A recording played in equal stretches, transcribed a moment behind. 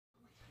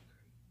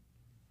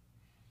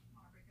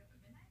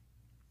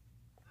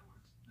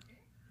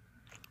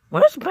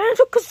Where's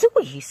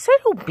Banjo-Kazooie? He said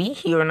he'll be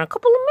here in a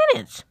couple of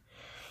minutes.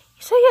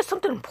 He said he has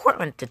something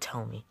important to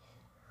tell me.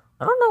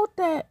 I don't know what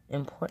that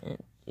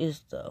important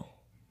is, though.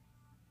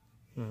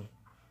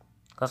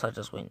 Guess I'll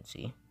just wait and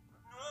see.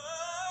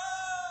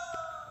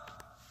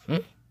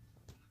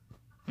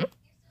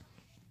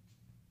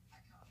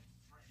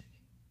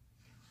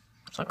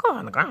 It's like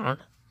on the ground.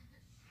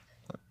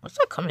 Where's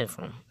that coming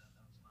from?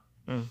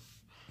 Yeah,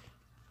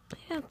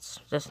 it's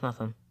just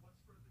nothing.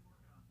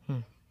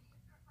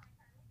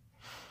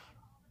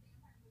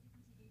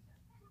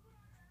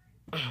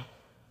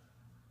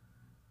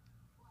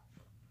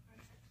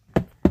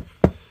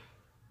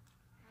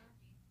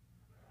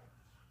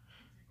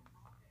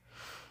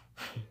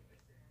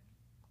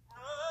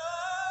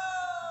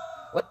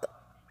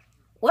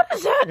 What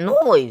is that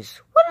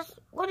noise?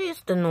 What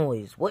is the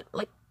noise? What,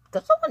 like,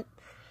 does someone...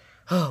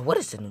 Oh, what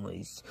is the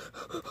noise?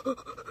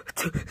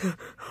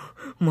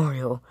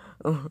 Mario.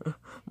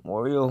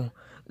 Mario.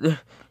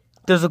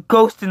 There's a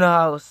ghost in the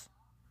house.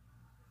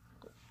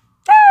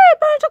 Hey,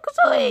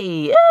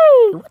 Banjo-Kazooie!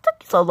 Hey, what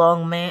took you so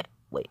long, man?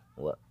 Wait,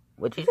 what?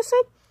 What did you just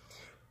say?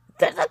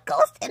 There's a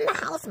ghost in the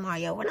house,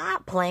 Mario. We're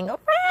not playing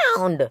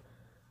around.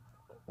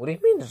 What do you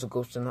mean there's a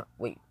ghost in the...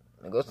 Wait,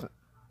 a ghost in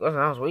the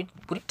house? What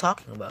are you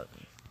talking about?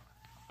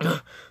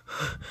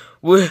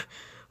 Well,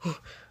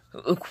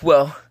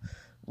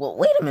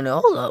 wait a minute,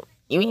 hold up.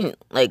 You mean,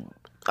 like,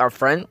 our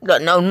friend? No,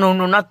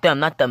 not them,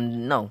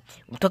 no.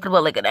 I'm talking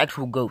about, like, an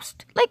actual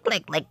ghost. Like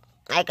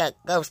a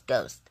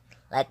ghost.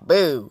 Like,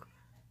 Boo.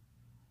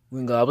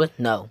 Green Goblin?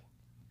 No.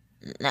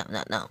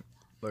 No.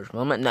 First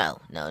moment?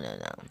 No.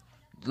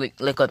 Like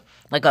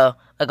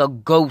a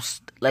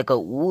ghost. Like a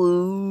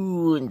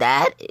woo.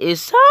 That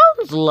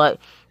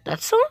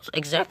sounds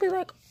exactly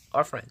like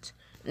our friends.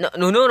 No.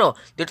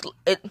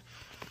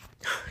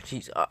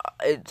 Jeez,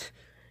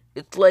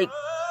 it's like...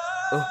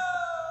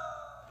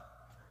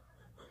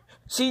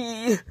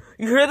 See, you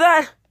hear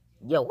that?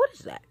 Yo, what is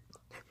that?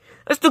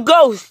 It's the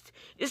ghost.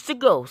 What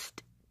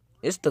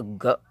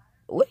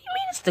do you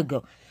mean it's the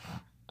ghost?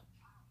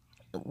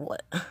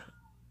 What?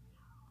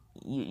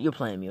 You're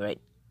playing me,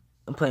 right?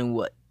 I'm playing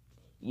what?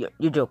 You're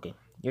joking.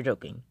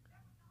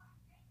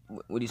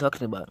 What are you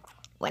talking about?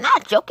 We're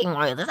not joking,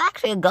 Mario. There's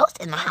actually a ghost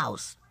in the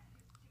house.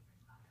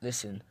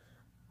 Listen,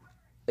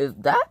 if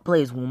that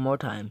plays one more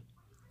time,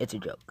 it's a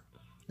joke.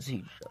 It's a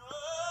huge joke.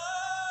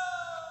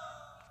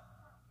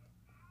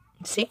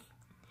 See?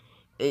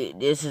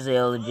 This is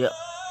a joke.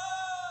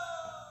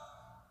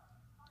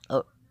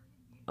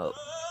 Oh.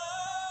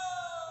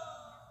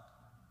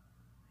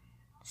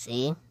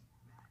 See?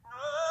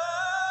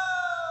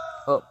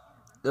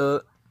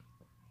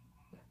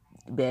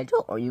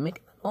 Banjo, are you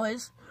making a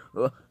noise?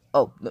 No,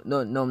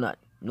 I'm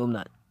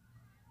not.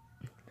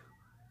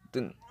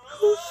 Then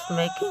who's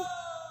making?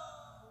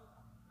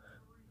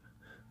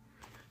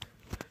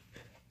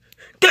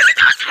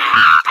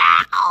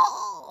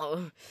 Oh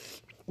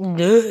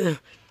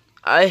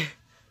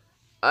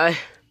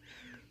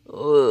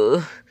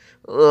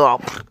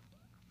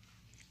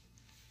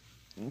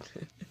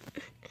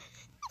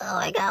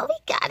my god, we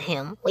got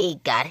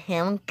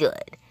him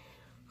good.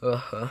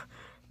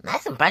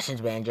 Nice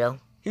impressions, Banjo.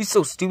 He's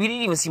so stupid, he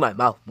didn't even see my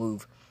mouth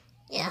move.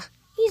 Yeah,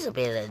 he's a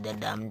bit of a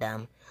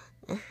dum-dum.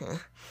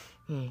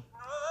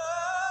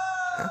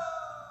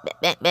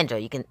 Banjo,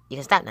 you can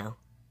stop now.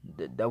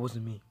 That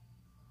wasn't me.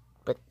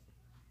 But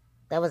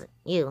that wasn't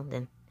you,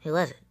 then who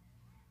was it?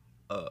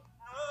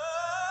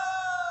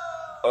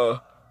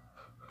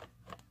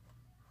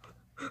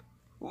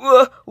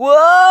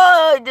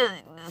 What?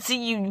 See,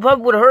 you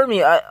probably would have heard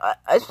me.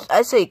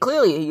 I say it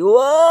clearly.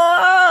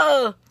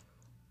 Whoa!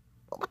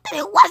 What the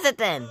hell was it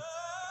then?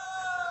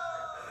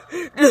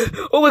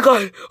 Oh my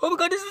god,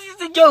 this is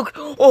just a joke.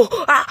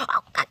 Oh,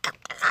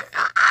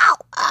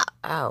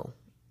 ow.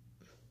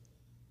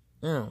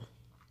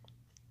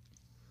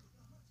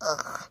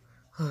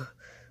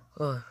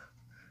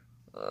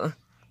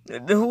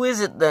 Who is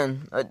it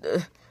then?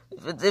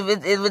 If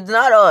it's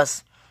not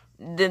us,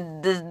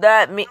 then does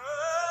that mean...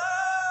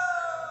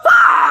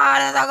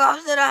 There's a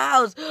ghost in the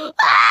house!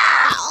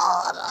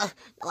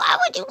 Why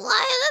would you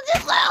fly?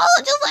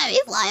 Just let me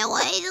fly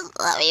away. Just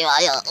let me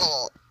fly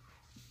away.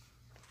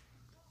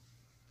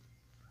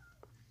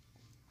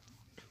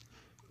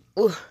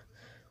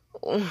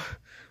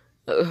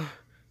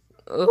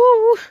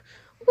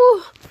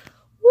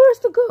 Where's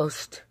the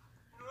ghost?